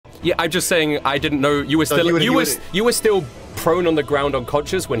Yeah, I'm just saying I didn't know you were still you were still prone on the ground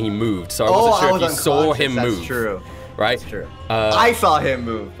unconscious when he moved, so I wasn't sure if you saw him move. That's true. Right? That's true. I saw him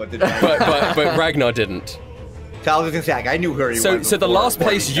move, but didn't. but Ragnar didn't. So I was just gonna say, I knew who he was. So the last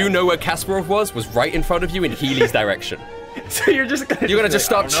place you know where Kasparov was right in front of you in Healy's direction. So you're gonna just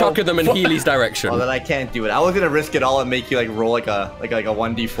start chucking them in Healy's direction. Oh, then I can't do it. I was gonna risk it all and make you like roll like a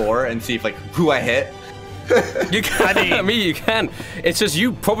 1d4 and see if like who I hit. You can. I mean, you can. It's just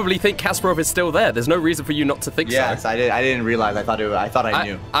you probably think Kasparov is still there. There's no reason for you not to think so. Yes, I didn't realize. I thought I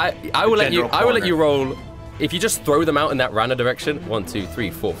knew. I will let you roll. If you just throw them out in that Ragnar direction, 1, 2, 3,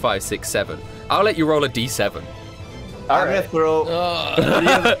 4, 5, 6, 7. I'll let you roll a d7. I'm gonna throw.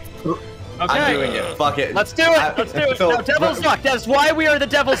 Okay. I'm doing it. Fuck it. Let's do it. Let's do it. So, no, Devil's Luck. That's why we are the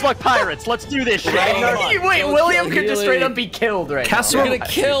Devil's Luck Pirates. Let's do this shit. Wait, William could just straight up be killed right now. You're gonna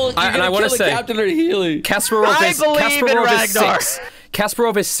kill. You're gonna kill the captain or Healy. Kasparov is Ragnar. 6.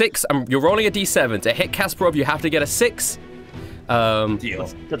 Kasparov is 6. You're rolling a d7. To hit Kasparov, you have to get a 6. Deal.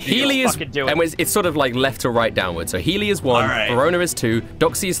 Healy is, and it's sort of like left to right downward. So Healy is 1, Verona is 2,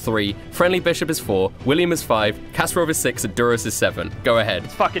 Doxy is 3, Friendly Bishop is 4, William is 5, Kasparov is 6, and Duras is 7. Go ahead.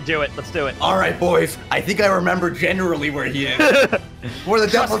 Let's fucking do it. Let's do it. All right, boys. I think I remember generally where he is. We're the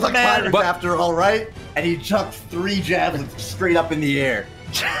Devil's Luck Pirates after all, right? And he chucks 3 javelins straight up in the air.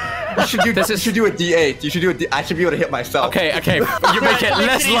 You should do a d8. You should do a d. I should be able to hit myself. Okay. You make it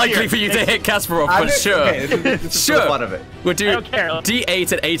less likely for you to hit Kasparov, but sure. Okay, this is the fun of it. We'll do I don't care.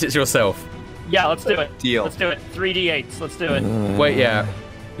 d8 and 8 it yourself. Yeah, let's do it. Deal. Let's do it. 3d8s. Let's do it. Wait, yeah.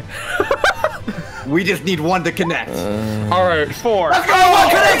 We just need 1 to connect. All right, 4. Let's go! 1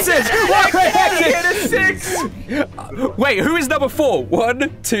 connected! 1 Hit a 6! Wait, who is number 4? 1,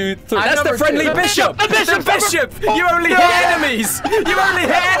 2, 3. That's the Friendly Bishop! The Bishop! You only hit enemies! You only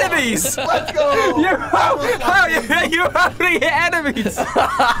hit enemies! Let's go! You only hit enemies!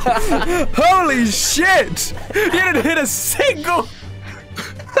 Holy shit! You didn't hit a single...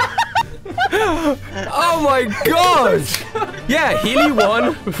 Oh my god! Yeah, Healy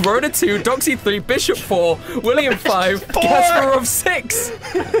 1, Verona 2, Doxy 3, Bishop 4, William 5, Kasparov 6!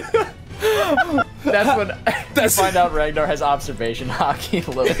 That's when you find out Ragnar has observation hockey.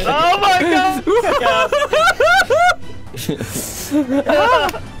 Oh my god!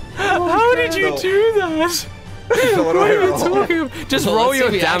 How did you do that? So what do I roll? Just roll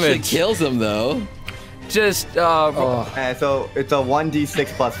your damage. Kills him though. Just so it's a 1d6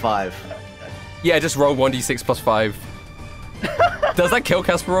 plus 5. Yeah, just roll 1d6 plus 5. Does that kill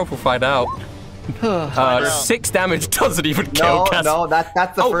Kasparov? We'll find out. 6 damage doesn't even kill Kasparov. No, that's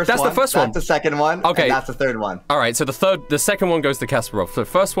the first one. That's the first one. That's the second one. Okay. And that's the third one. All right, so the second one goes to Kasparov. So the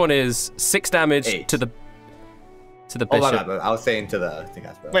first one is 6 damage 8. to the bishop. Oh my god, I was saying to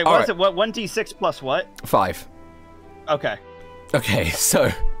Kasparov. Wait, what is it? What 1d6 plus what? 5. Okay. Okay,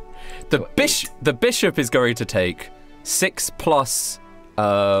 so the bishop is going to take 6 plus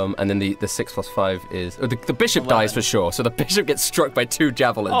and then the 6 plus 5 is the bishop 11. Dies for sure. So the bishop gets struck by 2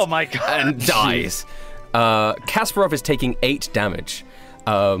 javelins. Oh my god! And dies. Kasparov is taking 8 damage.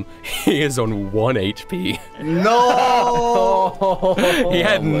 He is on 1 HP. No! He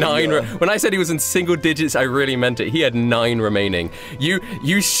had 9. When I said he was in single digits, I really meant it. He had 9 remaining.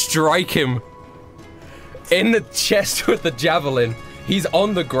 You strike him in the chest with the javelin. He's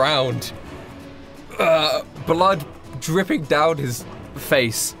on the ground. Blood dripping down his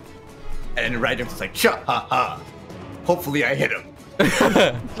face. And Ragnar's just like, cha ha ha. Hopefully I hit him.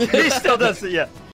 He still does it, yeah.